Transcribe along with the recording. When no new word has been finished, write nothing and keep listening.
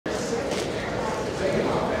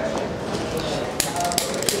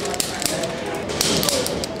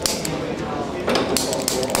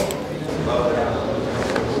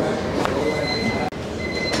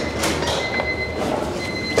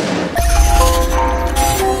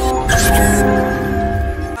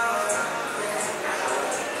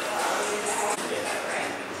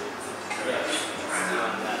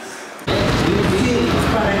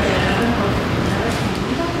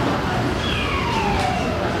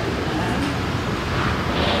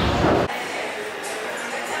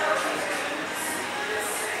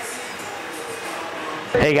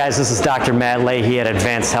Hey guys, this is Dr. Matt Leahy at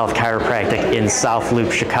Advanced Health Chiropractic in South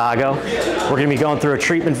Loop, Chicago. We're going to be going through a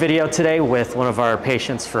treatment video today with one of our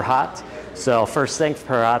patients, Farhat. So first thing,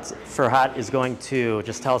 Farhat is going to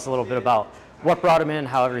just tell us a little bit about what brought him in,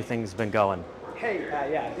 how everything's been going. Hey,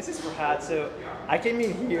 yeah, this is Farhat. So I came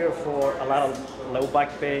in here for a lot of low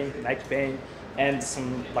back pain, neck pain, and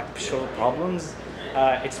some shoulder problems.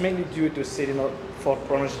 It's mainly due to sitting for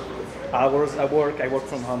prolonged hours at work. I work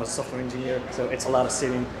from home as a software engineer, so it's a lot of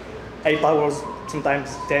sitting. 8 hours,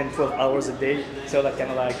 sometimes 10, 12 hours a day. So that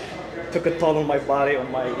kind of took a toll on my body,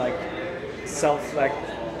 on my self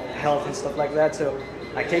health and stuff like that. So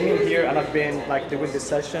I came in here and I've been doing the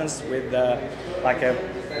sessions with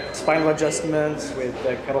spinal adjustments, with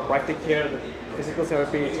chiropractic care, physical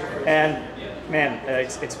therapy, and man,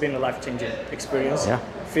 it's been a life-changing experience. Yeah.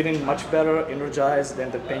 Feeling much better, energized, and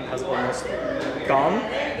the pain has almost gone.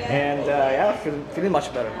 And yeah, feeling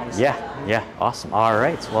much better, honestly. Yeah, awesome. All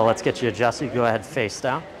right, well, let's get you adjusted. Go ahead, face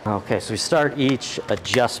down. Okay, so we start each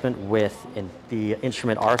adjustment with the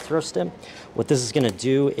instrument ArthroStim. What this is gonna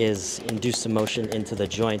do is induce some motion into the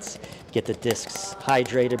joints, get the discs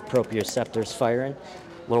hydrated, proprioceptors firing.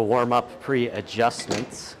 A little warm-up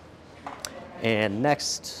pre-adjustment. And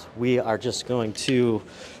next, we are just going to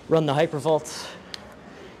run the hypervolt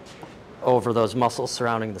over those muscles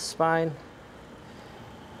surrounding the spine.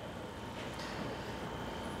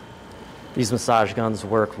 These massage guns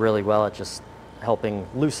work really well at just helping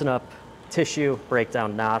loosen up tissue, break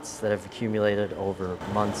down knots that have accumulated over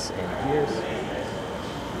months and years.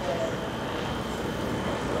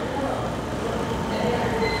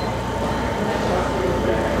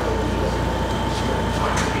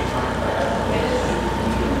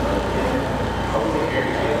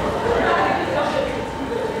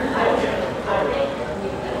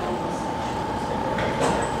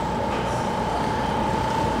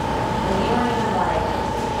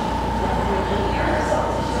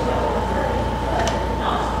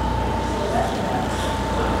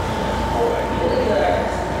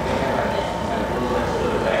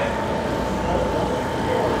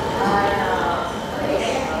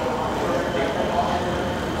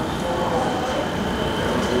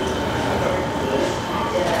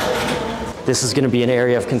 This is going to be an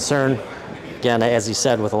area of concern, again, as he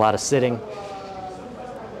said, with a lot of sitting.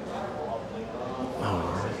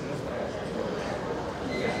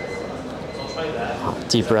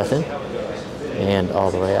 Deep breath in and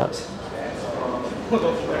all the way out.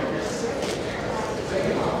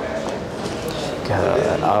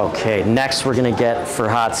 Good. Okay, next we're going to get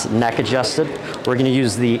Farhat's neck adjusted. We're going to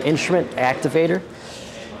use the instrument activator.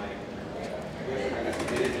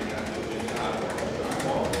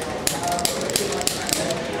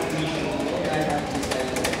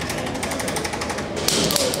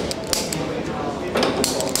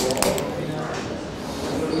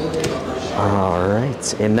 All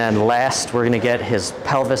right, and then last, we're gonna get his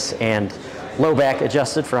pelvis and low back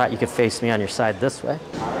adjusted. Farhat, you can face me on your side this way.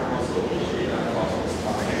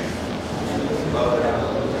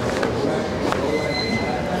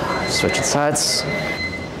 Switching sides.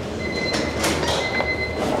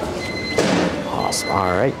 Awesome,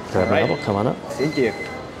 all right, grab my elbow, come on up. Thank you.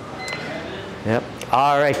 Yep.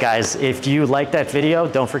 All right, guys, if you like that video,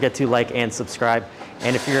 don't forget to like and subscribe.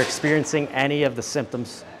 And if you're experiencing any of the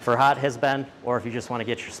symptoms Farhat has been, or if you just want to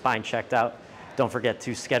get your spine checked out, don't forget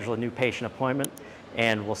to schedule a new patient appointment,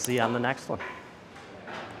 and we'll see you on the next one.